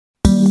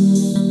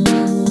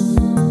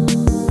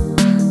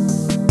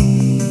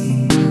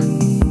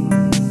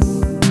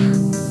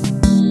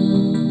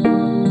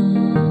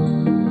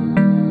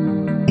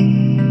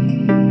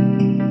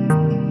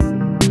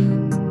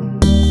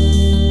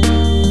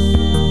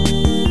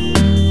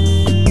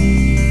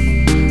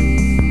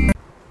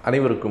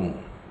அனைவருக்கும்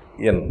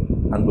என்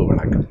அன்பு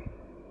வணக்கம்.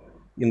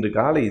 இன்று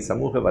காலை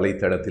சமூக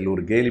வலைத்தளத்தில்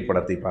ஒரு கேலி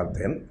படத்தை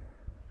பார்த்தேன்.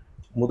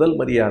 முதல்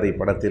மரியாதை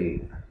படத்தில்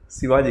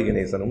சிவாஜி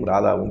கணேசனும்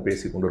ராதாவும்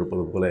பேசிக்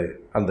கொண்டிருப்பது போல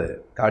அந்த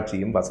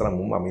காட்சியும்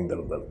வசனமும்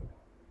அமைந்திருந்தது.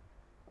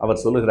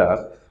 அவர்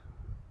சொல்லுகிறார்,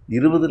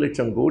 20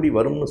 லட்சம் கோடி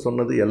வரும்னு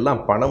சொன்னது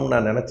எல்லாம் பணம்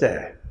நான்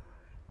நினச்சேன்,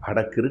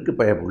 அடக்கிருக்கு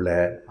பயப்புள்ள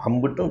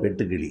அம்புட்டும்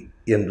வெட்டுக்கிளி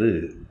என்று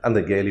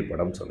அந்த கேலி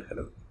படம்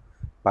சொல்கிறது.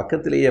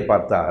 பக்கத்திலேயே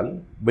பார்த்தால்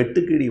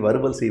வெட்டுக்கிளி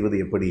வறுவல் செய்வது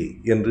எப்படி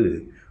என்று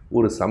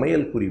ஒரு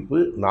சமையல் குறிப்பு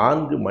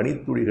 4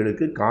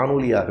 மணித்துளிகளுக்கு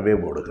காணொலியாகவே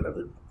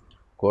ஓடுகிறது.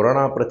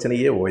 கொரோனா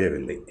பிரச்சனையே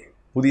ஓயவில்லை,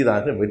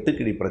 புதிதாக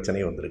வெட்டுக்கிளி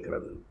பிரச்சனை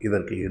வந்திருக்கிறது.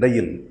 இதற்கு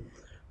இடையில்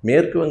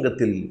மேற்கு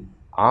வங்கத்தில்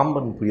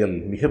ஆம்பன் புயல்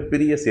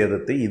மிகப்பெரிய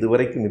சேதத்தை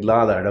இதுவரைக்கும்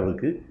இல்லாத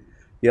அளவுக்கு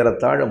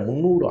ஏறத்தாழ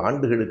 300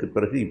 ஆண்டுகளுக்கு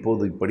பிறகு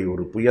இப்போது இப்படி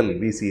ஒரு புயல்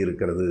வீசி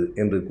இருக்கிறது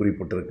என்று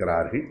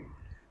குறிப்பிட்டிருக்கிறார்கள்.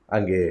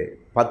 அங்கே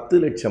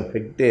 10 லட்சம்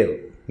ஹெக்டேர்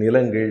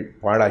நிலங்கள்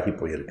பாழாகி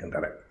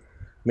போயிருக்கின்றன.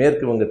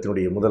 மேற்கு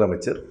வங்கத்தினுடைய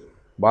முதலமைச்சர்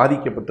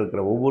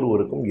பாதிக்கப்பட்டிருக்கிற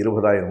ஒவ்வொருவருக்கும்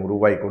 20,000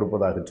 ரூபாய்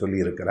கொடுப்பதாக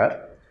சொல்லியிருக்கிறார்.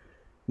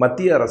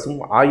 மத்திய அரசும்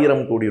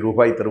 1000 கோடி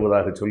ரூபாய்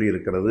தருவதாக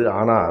சொல்லியிருக்கிறது.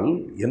 ஆனால்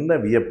என்ன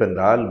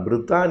வியப்பென்றால்,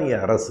 பிரித்தானிய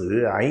அரசு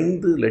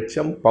 5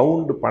 லட்சம்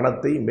பவுண்டு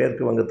பணத்தை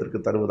மேற்கு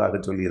வங்கத்திற்கு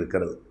தருவதாக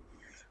சொல்லியிருக்கிறது.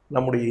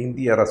 நம்முடைய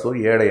இந்திய அரசோ,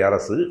 ஏழை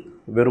அரசு,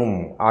 வெறும்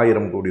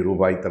 1000 கோடி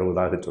ரூபாய்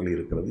தருவதாக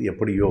சொல்லியிருக்கிறது.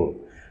 எப்படியோ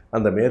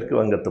அந்த மேற்கு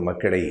வங்கத்து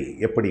மக்களை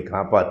எப்படி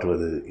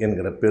காப்பாற்றுவது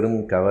என்கிற பெரும்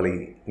கவலை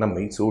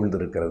நம்மை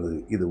சூழ்ந்திருக்கிறது.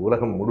 இது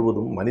உலகம்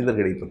முழுவதும்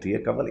மனிதர்களை பற்றிய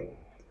கவலை.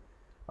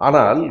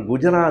 ஆனால்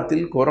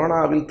குஜராத்தில்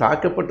கொரோனாவில்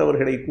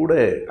தாக்கப்பட்டவர்களை கூட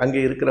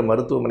அங்கே இருக்கிற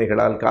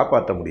மருத்துவமனைகளால்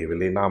காப்பாற்ற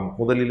முடியவில்லை. நாம்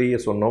முதலிலேயே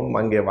சொன்னோம்,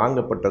 அங்கே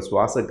வாங்கப்பட்ட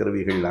சுவாச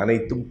கருவிகள்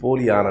அனைத்தும்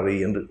போலியானவை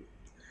என்று.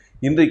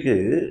 இன்றைக்கு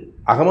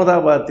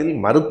அகமதாபாத்தில்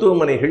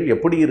மருத்துவமனைகள்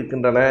எப்படி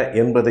இருக்கின்றன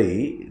என்பதை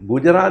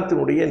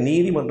குஜராத்தினுடைய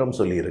நீதிமன்றம்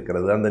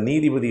சொல்லியிருக்கிறது. அந்த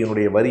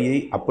நீதிபதியினுடைய வரியை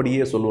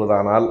அப்படியே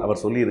சொல்வதானால்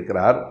அவர்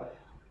சொல்லியிருக்கிறார்,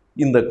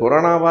 இந்த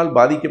கொரோனாவால்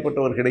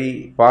பாதிக்கப்பட்டவர்களை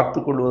பார்த்து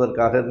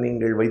கொள்வதற்காக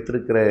நீங்கள்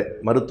வைத்திருக்கிற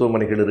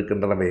மருத்துவமனைகள்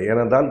இருக்கின்றனவே.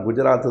 ஏனென்றால்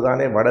குஜராத்து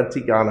தானே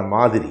வளர்ச்சிக்கான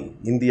மாதிரி,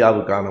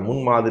 இந்தியாவுக்கான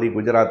முன்மாதிரி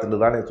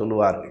குஜராத்தில் தானே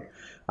சொல்லுவார்கள்.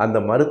 அந்த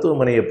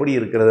மருத்துவமனை எப்படி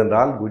இருக்கிறது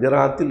என்றால்,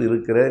 குஜராத்தில்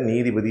இருக்கிற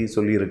நீதிபதி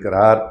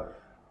சொல்லியிருக்கிறார்,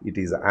 it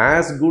is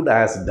as good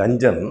as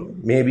dungeon,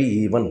 maybe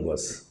even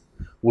verse.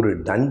 ஒரு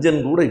டஞ்சன்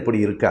கூட இப்படி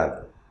இருக்காது,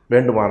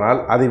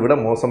 வேண்டுமானால் அதை விட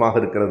மோசமாக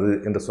இருக்கிறது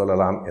என்று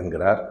சொல்லலாம்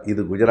என்கிறார்.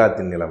 இது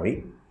குஜராத்தின் நிலைமை.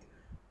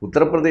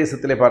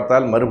 உத்தரப்பிரதேசத்திலே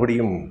பார்த்தால்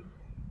மறுபடியும்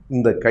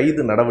இந்த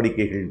கைது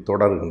நடவடிக்கைகள்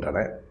தொடர்கின்றன.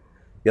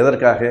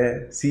 எதற்காக?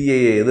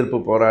 சிஏஏ எதிர்ப்பு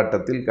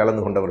போராட்டத்தில்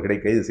கலந்து கொண்டவர்களை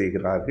கைது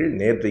செய்கிறார்கள்.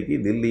 நேற்றைக்கு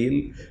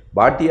தில்லியில்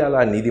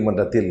பாட்டியாலா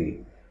நீதிமன்றத்தில்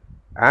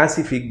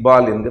ஆசிஃப்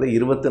இக்பால் என்கிற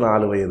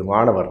 24 வயது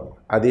மாணவர்,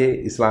 அதே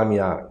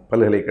இஸ்லாமியா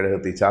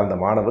பல்கலைக்கழகத்தை சார்ந்த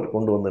மாணவர்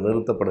கொண்டு வந்து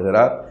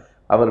நிறுத்தப்படுகிறார்.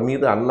 அவர்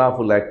மீது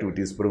அன்லாஃபுல்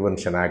ஆக்டிவிட்டீஸ்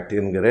ப்ரிவென்ஷன் ஆக்ட்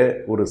என்கிற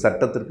ஒரு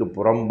சட்டத்திற்கு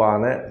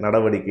புறம்பான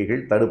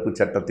நடவடிக்கைகள் தடுப்பு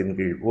சட்டத்தின்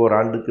கீழ்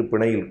ஓராண்டுக்கு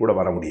பிணையில் கூட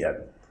வர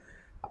முடியாது.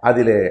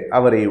 அதிலே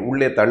அவரை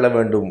உள்ளே தள்ள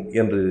வேண்டும்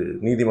என்று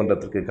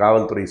நீதிமன்றத்திற்கு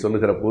காவல்துறை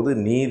சொல்லுகிற போது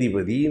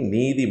நீதிபதி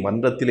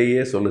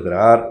நீதிமன்றத்திலேயே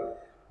சொல்லுகிறார்,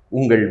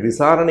 உங்கள்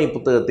விசாரணை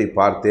புத்தகத்தை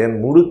பார்த்தேன்,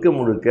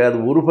 முழுக்க அது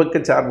ஒரு பக்க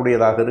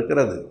சார்புடையதாக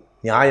இருக்கிறது.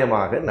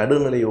 நியாயமாக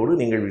நடுநிலையோடு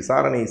நீங்கள்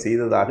விசாரணை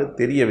செய்ததாக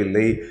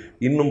தெரியவில்லை.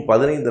 இன்னும்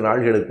 15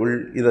 நாள்களுக்குள்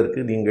இதற்கு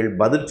நீங்கள்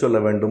பதில் சொல்ல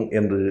வேண்டும்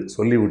என்று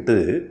சொல்லிவிட்டு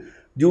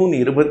ஜூன்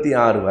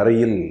 26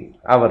 வரையில்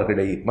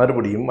அவர்களை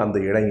மறுபடியும் அந்த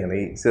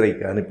இளைஞனை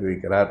சிறைக்கு அனுப்பி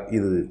வைக்கிறார்.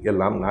 இது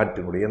எல்லாம்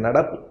நாட்டினுடைய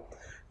நடப்பு.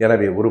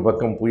 எனவே ஒரு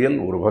பக்கம் புயல்,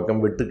 ஒரு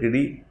பக்கம்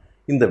வெட்டுக்கிளி.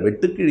 இந்த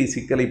வெட்டுக்கிளி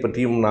சிக்கலை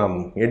பற்றியும் நாம்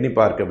எண்ணி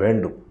பார்க்க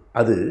வேண்டும்.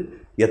 அது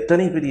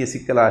எத்தனை பெரிய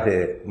சிக்கலாக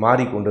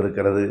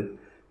மாறிக்கொண்டிருக்கிறது.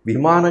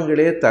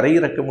 விமானங்களே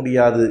தரையிறக்க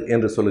முடியாது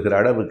என்று சொல்லுகிற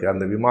அளவுக்கு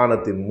அந்த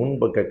விமானத்தின்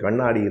முன்பக்க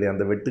கண்ணாடியிலே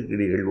அந்த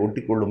வெட்டுக்கிளிகள்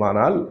ஒட்டி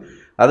கொள்ளுமானால்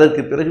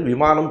அதற்கு பிறகு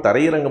விமானம்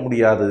தரையிறங்க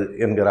முடியாது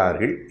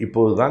என்கிறார்கள்.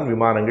 இப்போதுதான்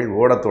விமானங்கள்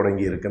ஓடத்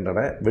தொடங்கி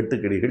இருக்கின்றன.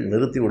 வெட்டுக்கிளிகள்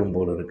நிறுத்திவிடும்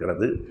போல்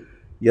இருக்கிறது.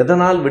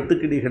 எதனால்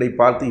வெட்டுக்கிளிகளை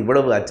பார்த்து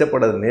இவ்வளவு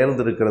அச்சப்பட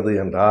நேர்ந்திருக்கிறது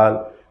என்றால்,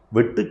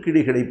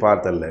 வெட்டுக்கிளிகளை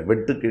பார்த்தல்ல,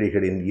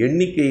 வெட்டுக்கிளிகளின்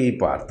எண்ணிக்கையை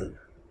பார்த்து.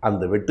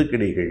 அந்த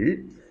வெட்டுக்கிளிகள்,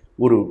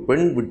 ஒரு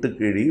பெண்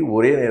வெட்டுக்கிளி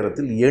ஒரே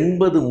நேரத்தில்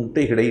 80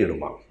 முட்டைகளை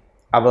இடுமாம்.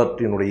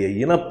 அவற்றினுடைய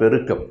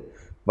இனப்பெருக்கம்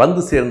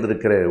வந்து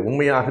சேர்ந்திருக்கிற,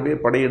 உண்மையாகவே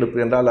படையெடுப்பு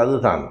என்றால்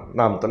அதுதான்.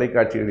 நாம்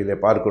தொலைக்காட்சிகளிலே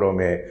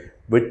பார்க்கிறோமே,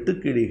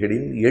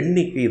 வெட்டுக்கிளிகளின்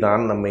எண்ணிக்கை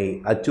தான் நம்மை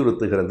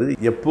அச்சுறுத்துகிறது.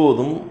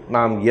 எப்போதும்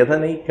நாம்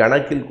எதனை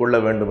கணக்கில் கொள்ள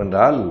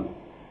வேண்டுமென்றால்,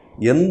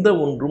 எந்த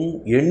ஒன்றும்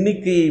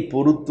எண்ணிக்கையை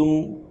பொறுத்தும்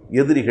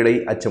எதிரிகளை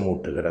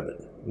அச்சமூட்டுகிறது.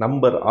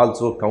 நம்பர்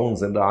ஆல்சோ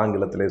கவுண்ட்ஸ் என்று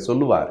ஆங்கிலத்திலே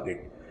சொல்லுவார்கள்.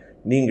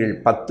 நீங்கள்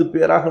 10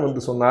 பேராக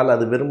வந்து சொன்னால்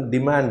அது வெறும்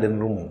டிமாண்ட்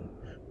என்றும்,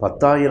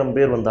 10,000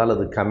 பேர் வந்தால்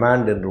அது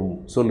கமாண்ட் என்றும்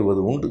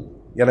சொல்லுவது உண்டு.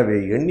 எனவே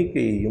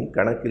எண்ணிக்கையையும்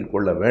கணக்கில்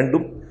கொள்ள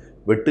வேண்டும்.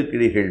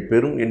 வெட்டுக்கிளிகள்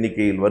பெரும்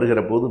எண்ணிக்கையில் வருகிற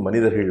போது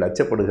மனிதர்கள்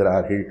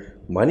அச்சப்படுகிறார்கள்.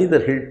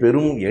 மனிதர்கள்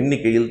பெரும்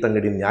எண்ணிக்கையில்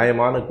தங்களின்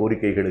நியாயமான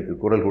கோரிக்கைகளுக்கு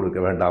குரல் கொடுக்க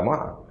வேண்டாமா?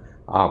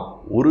 ஆம்,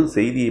 ஒரு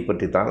செய்தியை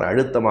பற்றித்தான்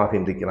அழுத்தமாக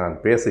இன்றைக்கு நான்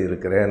பேச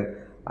இருக்கிறேன்.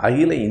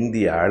 அகில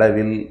இந்திய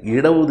அளவில்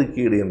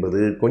இடஒதுக்கீடு என்பது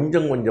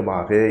கொஞ்சம்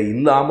கொஞ்சமாக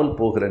இல்லாமல்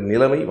போகிற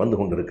நிலைமை வந்து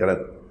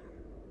கொண்டிருக்கிறது.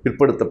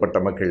 பிற்படுத்தப்பட்ட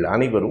மக்கள்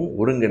அனைவரும்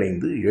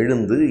ஒருங்கிணைந்து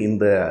எழுந்து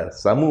இந்த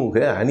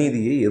சமூக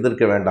அநீதியை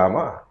எதிர்க்க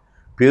வேண்டாமா?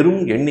 பெரும்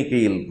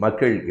எண்ணிக்கையில்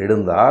மக்கள்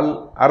எழுந்தால்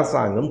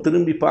அரசாங்கம்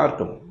திரும்பி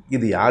பார்க்கும்.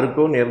 இது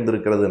யாருக்கோ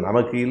நேர்ந்திருக்கிறது,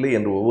 நமக்கு இல்லை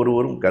என்று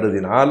ஒவ்வொருவரும்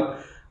கருதினால்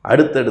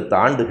அடுத்தடுத்த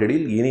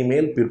ஆண்டுகளில்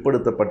இனிமேல்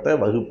பிற்படுத்தப்பட்ட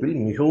வகுப்பில்,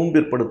 மிகவும்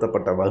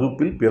பிற்படுத்தப்பட்ட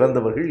வகுப்பில்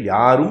பிறந்தவர்கள்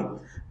யாரும்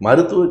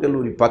மருத்துவக்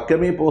கல்லூரி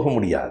பக்கமே போக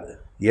முடியாது.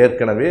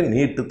 ஏற்கனவே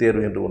நீட்டு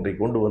தேர்வு என்று ஒன்றை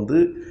கொண்டு வந்து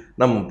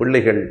நம்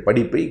பிள்ளைகள்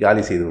படிப்பை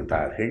காலி செய்து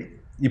விட்டார்கள்.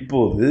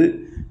 இப்போது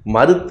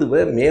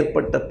மருத்துவ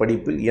மேற்பட்ட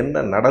படிப்பில்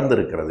என்ன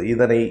நடந்திருக்கிறது,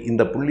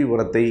 இந்த புள்ளி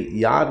விவரத்தை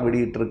யார்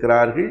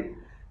வெளியிட்டிருக்கிறார்கள்?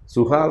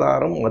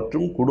 சுகாதாரம்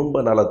மற்றும்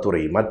குடும்ப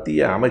நலத்துறை மத்திய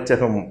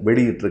அமைச்சகம்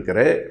வெளியிட்டிருக்கிற,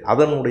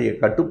 அதனுடைய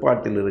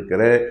கட்டுப்பாட்டில்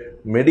இருக்கிற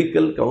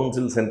மெடிக்கல்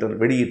கவுன்சில் சென்டர்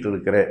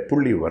வெளியிட்டிருக்கிற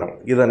புள்ளி விவரம்.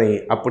 இதனை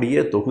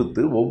அப்படியே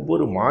தொகுத்து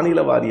ஒவ்வொரு மாநில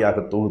வாரியாக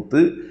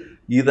தொகுத்து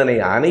இதனை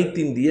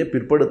அனைத்திந்திய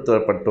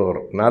பிற்படுத்தப்பட்டோர்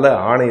நல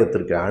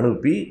ஆணையத்திற்கு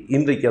அனுப்பி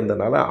இன்றைக்கு அந்த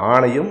நல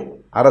ஆணையம்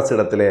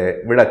அரசிடத்தில்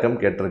விளக்கம்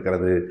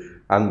கேட்டிருக்கிறது.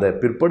 அந்த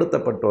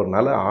பிற்படுத்தப்பட்டோர்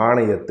நல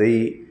ஆணையத்தை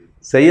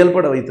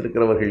செயல்பட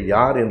வைத்திருக்கிறவர்கள்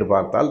யார் என்று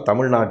பார்த்தால்,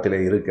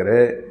 தமிழ்நாட்டில் இருக்கிற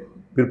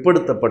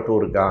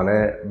பிற்படுத்தப்பட்டோருக்கான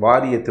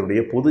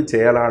வாரியத்தினுடைய பொதுச்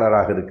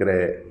செயலாளராக இருக்கிற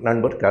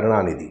நண்பர்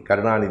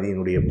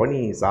கருணாநிதியினுடைய பணி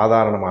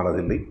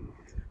சாதாரணமானதில்லை.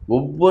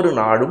 ஒவ்வொரு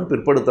நாடும்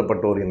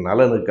பிற்படுத்தப்பட்டோரின்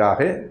நலனுக்காக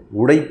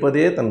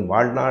உழைப்பதே தன்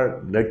வாழ்நாள்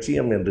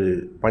லட்சியம் என்று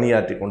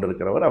பணியாற்றி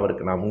கொண்டிருக்கிறவர்.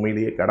 அவருக்கு நாம்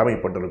உண்மையிலேயே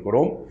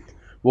கடமைப்பட்டிருக்கிறோம்.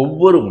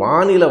 ஒவ்வொரு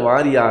மாநில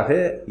வாரியாக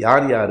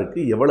யார் யாருக்கு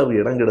எவ்வளவு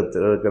இடம்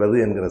கிடைத்திருக்கிறது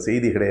என்கிற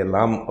செய்திகளை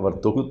எல்லாம்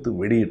அவர் தொகுத்து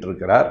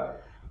வெளியிட்டிருக்கிறார்.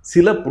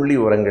 சில புள்ளி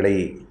விவரங்களை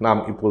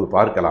நாம் இப்போது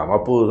பார்க்கலாம்.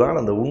 அப்போதுதான்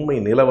அந்த உண்மை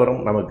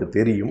நிலவரம் நமக்கு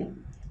தெரியும்.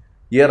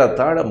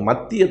 ஏறத்தாழ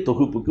மத்திய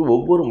தொகுப்புக்கு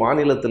ஒவ்வொரு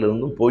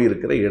மாநிலத்திலிருந்தும்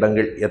போயிருக்கிற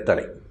இடங்கள்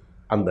எத்தனை,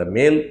 அந்த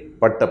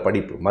மேல்பட்ட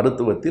படிப்பு,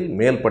 மருத்துவத்தில்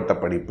மேல்பட்ட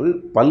படிப்பு,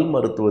 பல்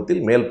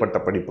மருத்துவத்தில் மேல்பட்ட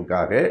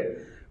படிப்புக்காக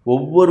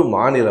ஒவ்வொரு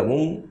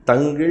மாநிலமும்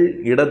தங்கள்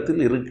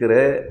இடத்தில் இருக்கிற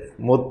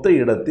மொத்த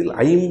இடத்தில்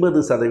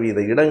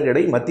 50%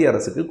 இடங்களை மத்திய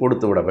அரசுக்கு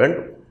கொடுத்து விட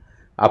வேண்டும்.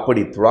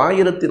 அப்படி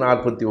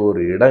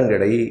 941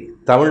 இடங்களை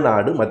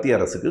தமிழ்நாடு மத்திய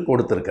அரசுக்கு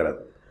கொடுத்திருக்கிறது.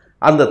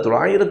 அந்த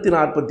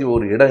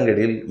 941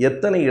 இடங்களில்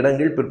எத்தனை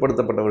இடங்கள்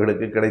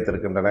பிற்படுத்தப்பட்டவர்களுக்கு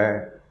கிடைத்திருக்கின்றன?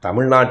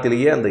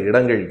 தமிழ்நாட்டிலேயே அந்த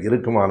இடங்கள்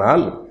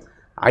இருக்குமானால்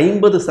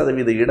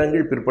 50%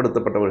 இடங்கள்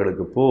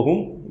பிற்படுத்தப்பட்டவர்களுக்கு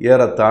போகும்.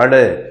 ஏறத்தாழ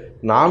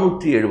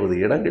 470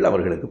 இடங்கள்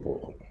அவர்களுக்கு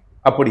போகும்.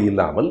 அப்படி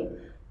இல்லாமல்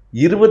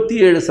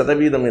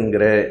 27%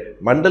 என்கிற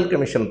மண்டல்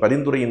கமிஷன்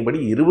பரிந்துரையின்படி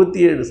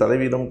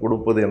 27%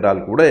 கொடுப்பது என்றால்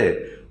கூட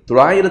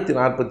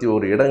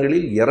 941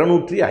 இடங்களில்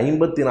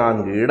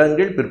 254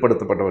 இடங்கள்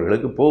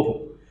பிற்படுத்தப்பட்டவர்களுக்கு போகும்.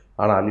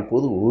 ஆனால்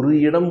இப்போது ஒரு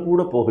இடம்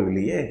கூட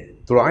போகவில்லையே.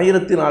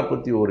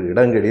 941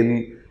 இடங்களில்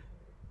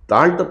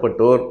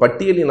தாழ்த்தப்பட்டோர்,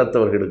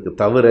 பட்டியலினத்தவர்களுக்கு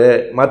தவிர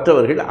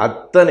மற்றவர்கள்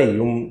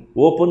அத்தனையும்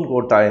ஓப்பன்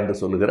கோட்டா என்று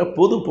சொல்லுகிற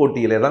பொது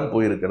போட்டியிலே தான்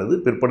போயிருக்கிறது,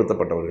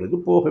 பிற்படுத்தப்பட்டவர்களுக்கு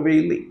போகவே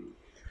இல்லை.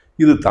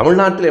 இது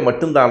தமிழ்நாட்டிலே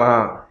மட்டும்தானா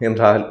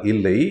என்றால்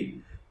இல்லை.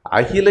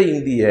 அகில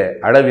இந்திய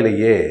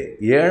அளவிலேயே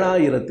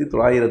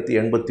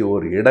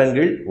 7981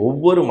 இடங்கள்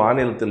ஒவ்வொரு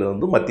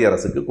மாநிலத்திலிருந்தும் மத்திய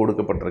அரசுக்கு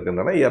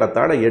கொடுக்கப்பட்டிருக்கின்றன.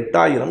 ஏறத்தாழ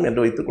 8000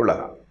 என்று வைத்துக்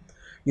கொள்ளலாம்.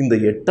 இந்த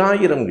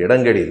 8000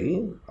 இடங்களில்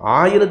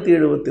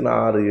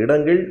 1074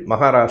 இடங்கள்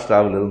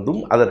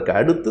மகாராஷ்டிராவிலிருந்தும் அதற்கு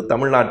அடுத்து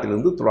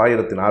தமிழ்நாட்டிலிருந்து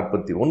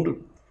 941,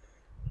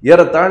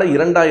 ஏறத்தாழ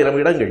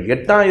 2000 இடங்கள்.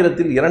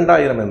 8000ல்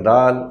 2000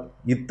 என்றால்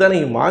இத்தனை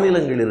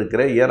மாநிலங்கள்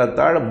இருக்கிற,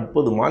 ஏறத்தாழ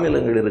 30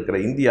 மாநிலங்கள் இருக்கிற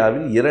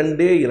இந்தியாவில்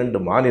 2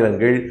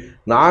 மாநிலங்கள்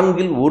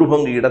 4ல் 1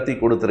 பங்கு இடத்தை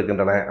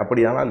கொடுத்திருக்கின்றன.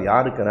 அப்படியானால்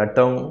யாருக்கு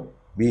நட்டம்?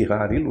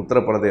 பீகாரில்,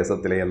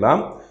 உத்தரப்பிரதேசத்திலே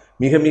எல்லாம்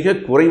மிக மிக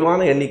குறைவான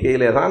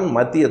எண்ணிக்கையிலே தான்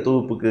மத்திய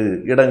தொகுப்புக்கு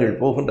இடங்கள்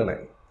போகின்றன.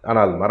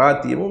 ஆனால்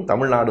மராத்தியமும்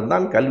தமிழ்நாடும்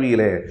தான்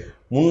கல்வியிலே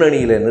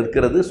முன்னணியிலே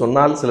நிற்கிறது.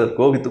 சொன்னால் சிலர்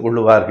கோபித்துக்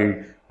கொள்ளுவார்கள்.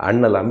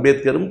 அண்ணல்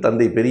அம்பேத்கரும்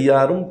தந்தை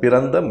பெரியாரும்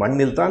பிறந்த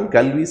மண்ணில் தான்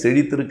கல்வி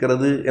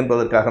செழித்திருக்கிறது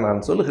என்பதற்காக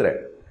நான் சொல்லுகிறேன்.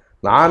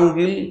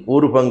 4ல்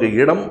 1 பங்கு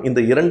இடம் இந்த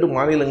 2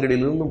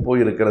 மாநிலங்களிலிருந்தும்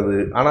போயிருக்கிறது.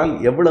 ஆனால்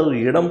எவ்வளவு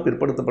இடம்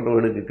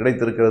பிற்படுத்தப்பட்டவர்களுக்கு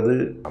கிடைத்திருக்கிறது?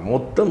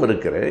 மொத்தம்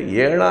இருக்கிற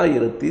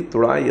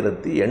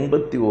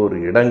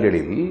 7981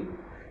 இடங்களில்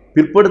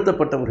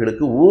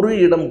பிற்படுத்தப்பட்டவர்களுக்கு ஒரு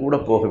இடம் கூட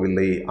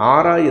போகவில்லை.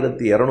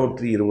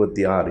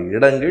 6226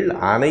 இடங்கள்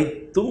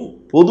அனைத்தும்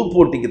பொது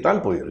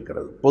போட்டிக்குத்தான்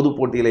போயிருக்கிறது. பொது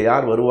போட்டியில்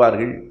யார்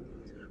வருவார்கள்?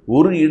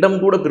 ஒரு இடம்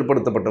கூட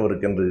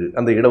பிற்படுத்தப்பட்டவருக்கு என்று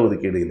அந்த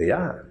இடஒதுக்கீடு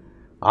இல்லையா?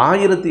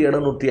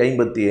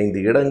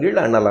 1755 இடங்கள்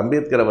அண்ணல்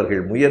அம்பேத்கர்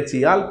அவர்கள்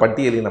முயற்சியால்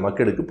பட்டியலின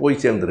மக்களுக்கு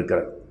போய்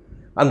சேர்ந்திருக்கிறது.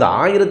 அந்த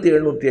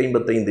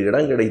 1755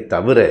 இடங்களை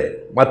தவிர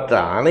மற்ற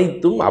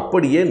அனைத்தும்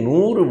அப்படியே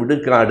 100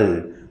 விழுக்காடு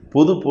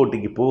பொது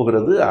போட்டிக்கு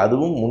போகிறது.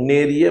 அதுவும்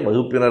முன்னேறிய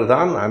வகுப்பினர்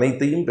தான்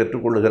அனைத்தையும்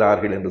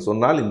பெற்றுக்கொள்ளுகிறார்கள் என்று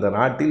சொன்னால் இந்த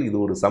நாட்டில் இது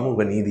ஒரு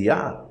சமூக நீதியா?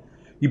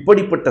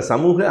 இப்படிப்பட்ட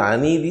சமூக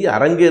அநீதி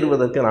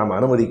அரங்கேறுவதற்கு நாம்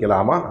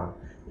அனுமதிக்கலாமா?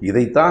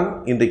 இதைத்தான்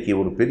இன்றைக்கு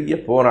ஒரு பெரிய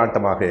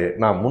போராட்டமாக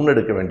நாம்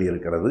முன்னெடுக்க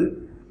வேண்டியிருக்கிறது.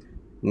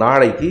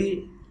 நாளைக்கு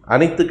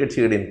அனைத்து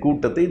கட்சிகளின்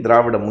கூட்டத்தை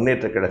திராவிட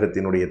முன்னேற்றக்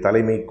கழகத்தினுடைய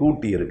தலைமை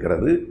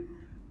கூட்டியிருக்கிறது.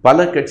 பல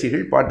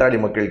கட்சிகள், பாட்டாளி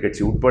மக்கள்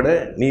கட்சி உட்பட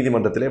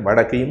நீதிமன்றத்திலே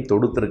வழக்கையும்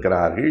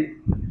தொடுத்திருக்கிறார்கள்.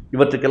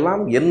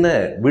 இவற்றுக்கெல்லாம் என்ன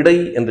விடை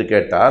என்று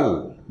கேட்டால்,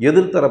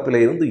 எதிர்த்தரப்பிலே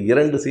இருந்து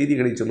 2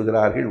 செய்திகளை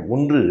சொல்கிறார்கள்.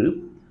 ஒன்று,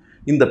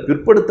 இந்த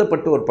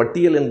பிற்படுத்தப்பட்டோர்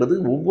பட்டியல் என்பது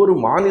ஒவ்வொரு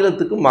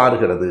மாநிலத்துக்கும்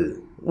மாறுகிறது.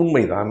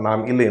 உண்மைதான்,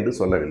 நாம் இல்லை என்று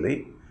சொல்லவில்லை.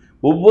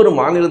 ஒவ்வொரு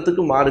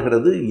மாநிலத்துக்கும்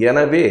மாறுகிறது.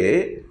 எனவே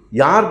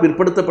யார்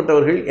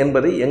பிற்படுத்தப்பட்டவர்கள்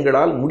என்பதை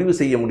எங்களால் முடிவு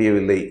செய்ய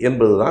முடியவில்லை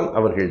என்பதுதான்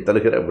அவர்கள்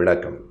தருகிற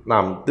விளக்கம்.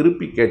 நாம்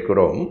திருப்பி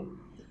கேட்கிறோம்,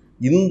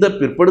 இந்த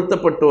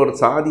பிற்படுத்தப்பட்டோர்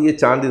சாதிய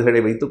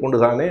சான்றிதழை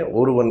வைத்துக்கொண்டுதானே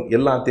ஒருவன்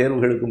எல்லா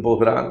தேர்வுகளுக்கும்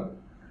போகிறான்?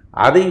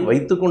 அதை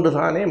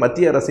வைத்துக்கொண்டுதானே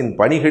மத்திய அரசின்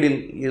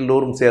பணிகளில்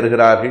எல்லோரும்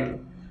சேர்கிறார்கள்.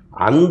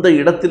 அந்த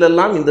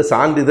இடத்திலெல்லாம் இந்த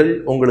சான்றிதழ்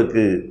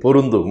உங்களுக்கு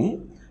பொருந்தும்,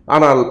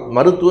 ஆனால்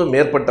மருத்துவ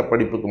மேற்பட்ட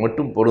படிப்புக்கு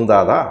மட்டும்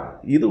பொருந்தாதா?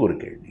 இது ஒரு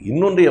கேள்வி.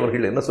 இன்னொன்றை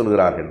அவர்கள் என்ன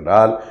சொல்கிறார்கள்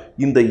என்றால்,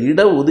 இந்த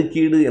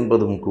இடஒதுக்கீடு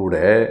என்பதும் கூட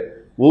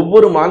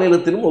ஒவ்வொரு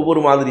மாநிலத்திலும்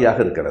ஒவ்வொரு மாதிரியாக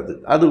இருக்கிறது.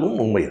 அதுவும்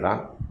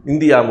உண்மைதான்.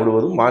 இந்தியா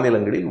முழுவதும்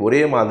மாநிலங்களில்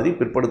ஒரே மாதிரி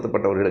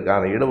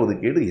பிற்படுத்தப்பட்டவர்களுக்கான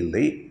இடஒதுக்கீடு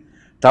இல்லை.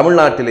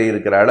 தமிழ்நாட்டிலே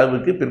இருக்கிற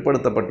அளவுக்கு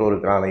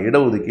பிற்படுத்தப்பட்டோருக்கான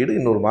இடஒதுக்கீடு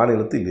இன்னொரு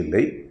மாநிலத்தில்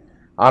இல்லை.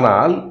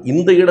 ஆனால்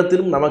இந்த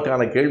இடத்திலும்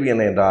நமக்கான கேள்வி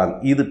என்ன என்றால்,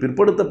 இது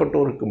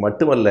பிற்படுத்தப்பட்டோருக்கு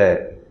மட்டுமல்ல,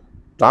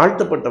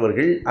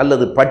 தாழ்த்தப்பட்டவர்கள்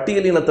அல்லது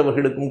பட்டியல்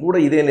இனத்தவர்களுக்கும் கூட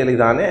இதே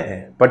நிலைதானே.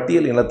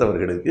 பட்டியல்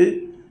இனத்தவர்களுக்கு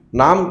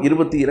நாம்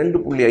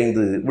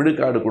 22.5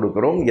 விழுக்காடு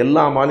கொடுக்கிறோம்.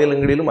 எல்லா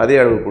மாநிலங்களிலும் அதே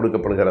அளவு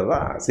கொடுக்கப்படுகிறதா?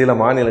 சில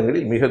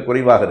மாநிலங்களில் மிக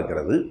குறைவாக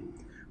இருக்கிறது.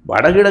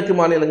 வடகிழக்கு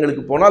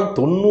மாநிலங்களுக்கு போனால்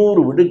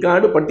 90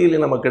 விழுக்காடு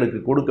பட்டியலின மக்களுக்கு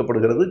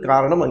கொடுக்கப்படுகிறது.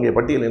 காரணம், அங்கே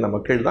பட்டியலின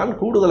மக்கள் தான்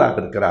கூடுதலாக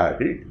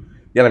இருக்கிறார்கள்.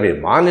 எனவே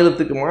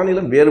மாநிலத்துக்கு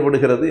மாநிலம்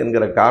வேறுபடுகிறது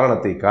என்கிற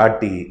காரணத்தை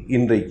காட்டி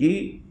இன்றைக்கு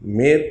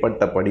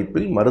மேற்பட்ட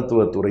படிப்பில்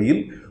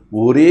மருத்துவத்துறையில்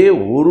ஒரே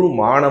ஒரு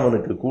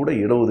மாணவனுக்கு கூட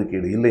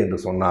இடஒதுக்கீடு இல்லை என்று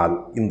சொன்னால்,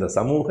 இந்த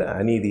சமூக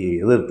அநீதியை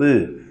எதிர்த்து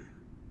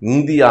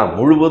இந்தியா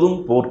முழுவதும்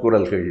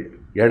போர்க்குரல்கள்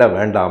எழ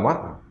வேண்டாமா?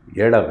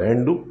 எழ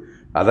வேண்டும்.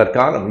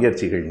 அதற்கான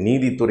முயற்சிகள்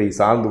நீதித்துறை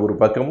சார்ந்து ஒரு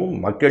பக்கமும்,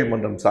 மக்கள்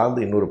மன்றம் சார்ந்து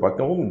இன்னொரு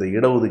பக்கமும் இந்த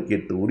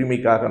இடஒதுக்கீட்டு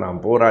உரிமைக்காக நாம்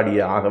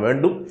போராடியே ஆக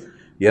வேண்டும்.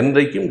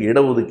 என்றைக்கும்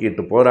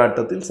இடஒதுக்கீட்டு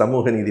போராட்டத்தில்,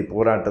 சமூக நீதி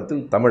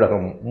போராட்டத்தில்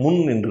தமிழகம்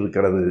முன்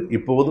நின்றிருக்கிறது,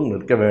 இப்போதும்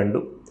நிற்க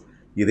வேண்டும்.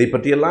 இதை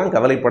பற்றியெல்லாம்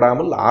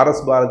கவலைப்படாமல்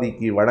ஆர்எஸ்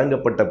பாரதிக்கு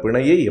வழங்கப்பட்ட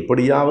பிணையை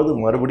எப்படியாவது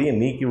மறுபடியும்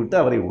நீக்கிவிட்டு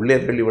அவரை உள்ளே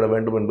தள்ளிவிட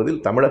வேண்டும்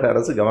என்பதில் தமிழக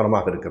அரசு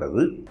கவனமாக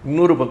இருக்கிறது.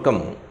 இன்னொரு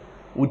பக்கம்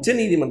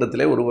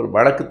உச்சநீதிமன்றத்திலே ஒருவர்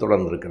வழக்கு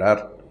தொடர்ந்திருக்கிறார்.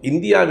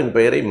 இந்தியாவின்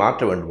பெயரை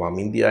மாற்ற வேண்டுமாம்.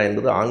 இந்தியா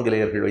என்பது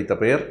ஆங்கிலேயர்கள் வைத்த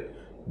பெயர்,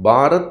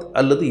 பாரத்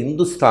அல்லது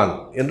இந்துஸ்தான்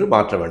என்று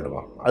மாற்ற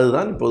வேண்டுமாம்.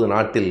 அதுதான் இப்போது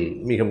நாட்டில்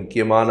மிக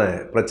முக்கியமான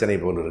பிரச்சனை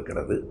போல்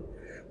இருக்கிறது.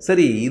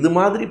 சரி, இது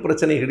மாதிரி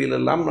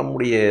பிரச்சனைகளிலெல்லாம்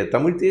நம்முடைய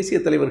தமிழ் தேசிய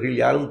தலைவர்கள்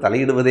யாரும்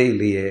தலையிடுவதே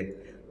இல்லையே.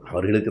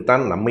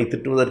 அவர்களுக்குத்தான் நம்மை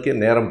திட்டுவதற்கே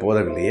நேரம்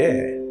போதவில்லையே.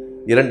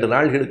 2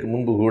 நாள்களுக்கு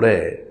முன்பு கூட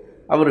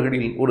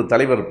அவர்களில் ஒரு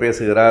தலைவர்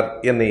பேசுகிறார்,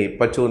 என்னை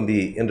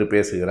பச்சோந்தி என்று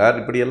பேசுகிறார்.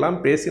 இப்படியெல்லாம்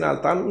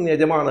பேசினால்தான்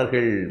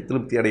எஜமானர்கள்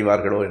திருப்தி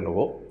அடைவார்களோ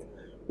என்னவோ.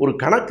 ஒரு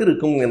கணக்கு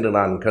இருக்கும் என்று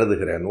நான்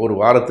கருதுகிறேன். ஒரு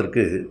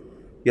வாரத்திற்கு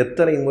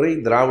எத்தனை முறை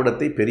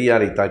திராவிடத்தை,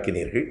 பெரியாரை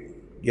தாக்கினீர்கள்,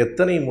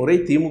 எத்தனை முறை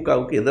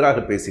திமுகவுக்கு எதிராக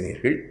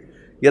பேசினீர்கள்,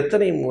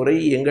 எத்தனை முறை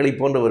எங்களை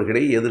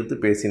போன்றவர்களை எதிர்த்து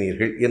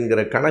பேசினீர்கள்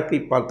என்கிற கணக்கை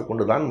பார்த்து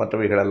கொண்டுதான்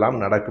மற்றவைகளெல்லாம்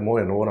நடக்குமோ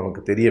என்னவோ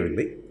நமக்கு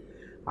தெரியவில்லை.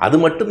 அது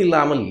மட்டும்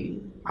இல்லாமல்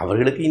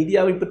அவர்களுக்கு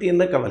இந்தியாவை பற்றி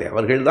என்ன கவலை?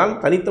 அவர்கள்தான்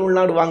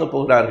தனித்தமிழ்நாடு வாங்கப்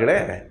போகிறார்களே.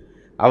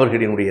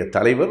 அவர்களினுடைய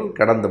தலைவர்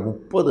கடந்த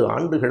 30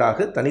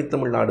 ஆண்டுகளாக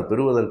தனித்தமிழ்நாடு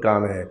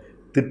பெறுவதற்கான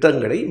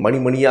திட்டங்களை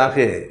மணிமணியாக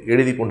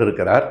எழுதி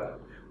கொண்டிருக்கிறார்.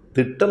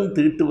 திட்டம்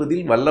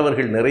தீட்டுவதில்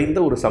வல்லவர்கள் நிறைந்த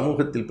ஒரு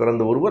சமூகத்தில்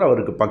பிறந்த ஒருவர்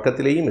அவருக்கு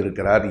பக்கத்திலேயும்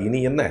இருக்கிறார். இனி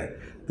என்ன,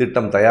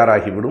 திட்டம்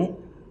தயாராகிவிடும்.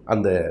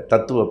 அந்த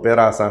தத்துவ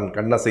பேராசான்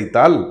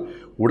கண்ணசைத்தால்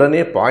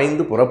உடனே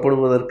பாய்ந்து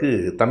புறப்படுவதற்கு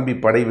தம்பி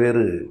படை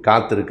வேறு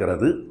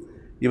காத்திருக்கிறது.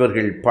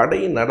 இவர்கள்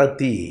படை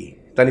நடத்தி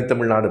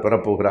தனித்தமிழ்நாடு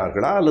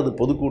பெறப்போகிறார்களா, அல்லது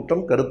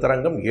பொதுக்கூட்டம்,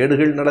 கருத்தரங்கம்,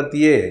 ஏடுகள்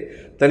நடத்தியே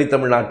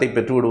தனித்தமிழ்நாட்டை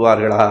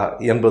பெற்றுவிடுவார்களா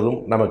என்பதும்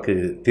நமக்கு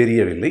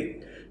தெரியவில்லை.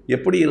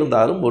 எப்படி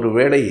இருந்தாலும்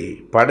ஒருவேளை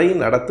படை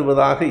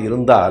நடத்துவதாக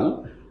இருந்தால்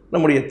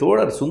நம்முடைய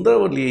தோழர்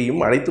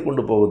சுந்தரவல்லியையும் அழைத்து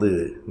கொண்டு போவது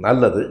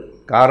நல்லது.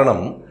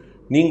 காரணம்,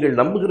 நீங்கள்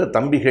நம்புகிற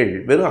தம்பிகள்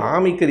வெறும்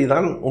ஆமைக்கறி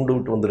தான் உண்டு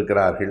விட்டு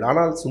வந்திருக்கிறார்கள்.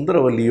 ஆனால்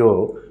சுந்தரவல்லியோ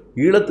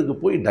ஈழத்துக்கு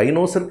போய்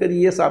டைனோசர்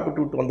கறியே சாப்பிட்டு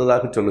விட்டு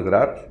வந்ததாக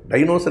சொல்லுகிறார்.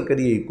 டைனோசர்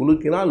கறியை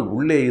குலுக்கினால்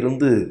உள்ளே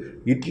இருந்து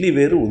இட்லி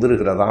வேறு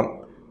உதிர்கிறதாம்.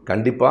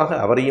 கண்டிப்பாக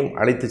அவரையும்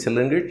அழைத்து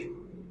செல்லுங்கள்.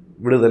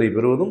 விடுதலை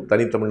பெறுவதும்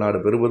தனித்தமிழ்நாடு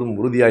பெறுவதும்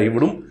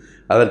உறுதியாகிவிடும்.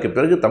 அதற்கு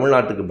பிறகு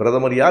தமிழ்நாட்டுக்கு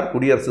பிரதமர் யார்,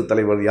 குடியரசுத்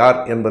தலைவர் யார்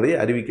என்பதை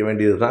அறிவிக்க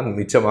வேண்டியதுதான்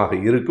மிச்சமாக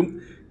இருக்கும்.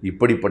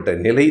 இப்படிப்பட்ட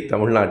நிலை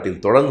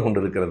தமிழ்நாட்டில் தொடர்ந்து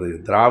கொண்டிருக்கிறது.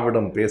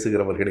 திராவிடம்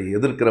பேசுகிறவர்களை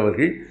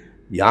எதிர்க்கிறவர்கள்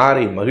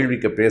யாரை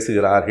மகிழ்விக்க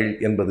பேசுகிறார்கள்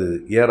என்பது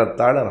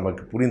ஏறத்தாழ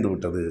நமக்கு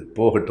புரிந்துவிட்டது.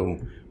 போகட்டும்.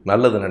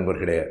 நல்லது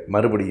நண்பர்களே,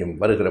 மறுபடியும்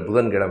வருகிற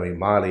புதன்கிழமை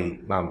மாலை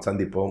நாம்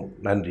சந்திப்போம்.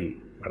 நன்றி,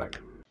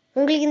 வணக்கம்.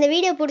 உங்களுக்கு இந்த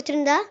வீடியோ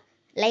பிடிச்சிருந்தா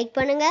லைக்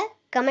பண்ணுங்க,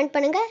 கமெண்ட்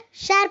பண்ணுங்க,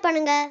 ஷேர்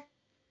பண்ணுங்க.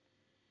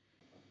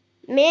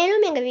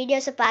 மேலும் எங்கள்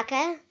வீடியோஸை பார்க்க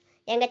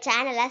எங்கள்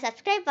சேனலை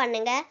சப்ஸ்கிரைப்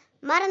பண்ணுங்க.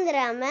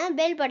 மறந்துடாமல்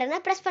பெல் பட்டனை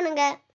ப்ரெஸ் பண்ணுங்க.